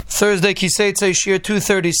Thursday, Kiseitze, Shir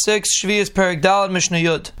 236, Shvius Perek Dalad Mishnah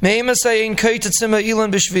Yud. Me'ema sayin kaitatzima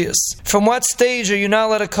ilan b'shvius. From what stage are you not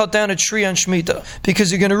allowed to cut down a tree on Shemitah?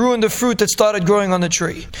 Because you're going to ruin the fruit that started growing on the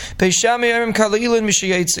tree. Beis Shammai erim kala ilan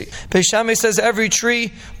mishayetzi. Beis Shammai says every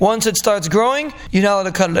tree, once it starts growing, you're not allowed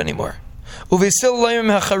to cut it anymore. Uvesil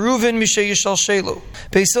layim hacharuvin mishayishal shelu.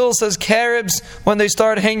 Beis Hillel says carobs when they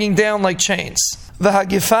start hanging down like chains.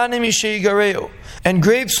 V'hagifanim mishayigareu. And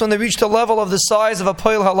grapes when they reach the level of the size of a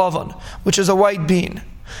poil halavan, which is a white bean.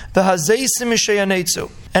 V'hazeisim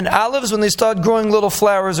mishayanetzu. And olives when they start growing little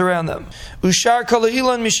flowers around them. Ushar kala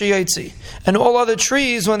ilan mishayetzi. And all other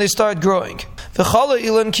trees when they start growing. V'chala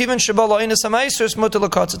ilan kivan shabala inas ha'maiser smutar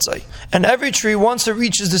l'katzitzai. And every tree, once it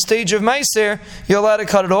reaches the stage of maiser, you're allowed to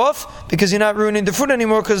cut it off because you're not ruining the fruit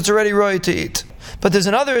anymore because it's already ready to eat. But there's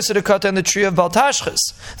another issue to cut down the tree of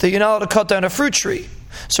baltashchis, that you're not allowed to cut down a fruit tree.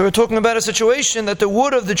 So we're talking about a situation that the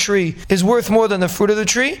wood of the tree is worth more than the fruit of the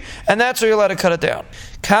tree, and that's where you're allowed to cut it down.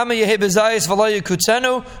 Kama yehe bezayis v'la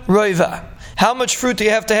yekutzenu roiva. How much fruit do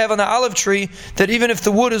you have to have on the olive tree that even if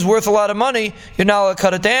the wood is worth a lot of money, you're not allowed to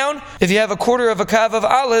cut it down? If you have a quarter of a kav of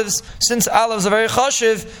olives, since olives are very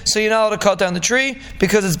chashiv, so you're not allowed to cut down the tree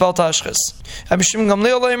because it's baltashchis. Rabbi Shimon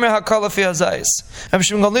Gamliel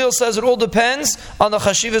says it all depends on the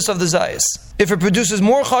chashivas of the zayis. If it produces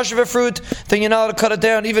more chashiv fruit, then you're not allowed to cut it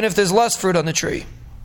down even if there's less fruit on the tree.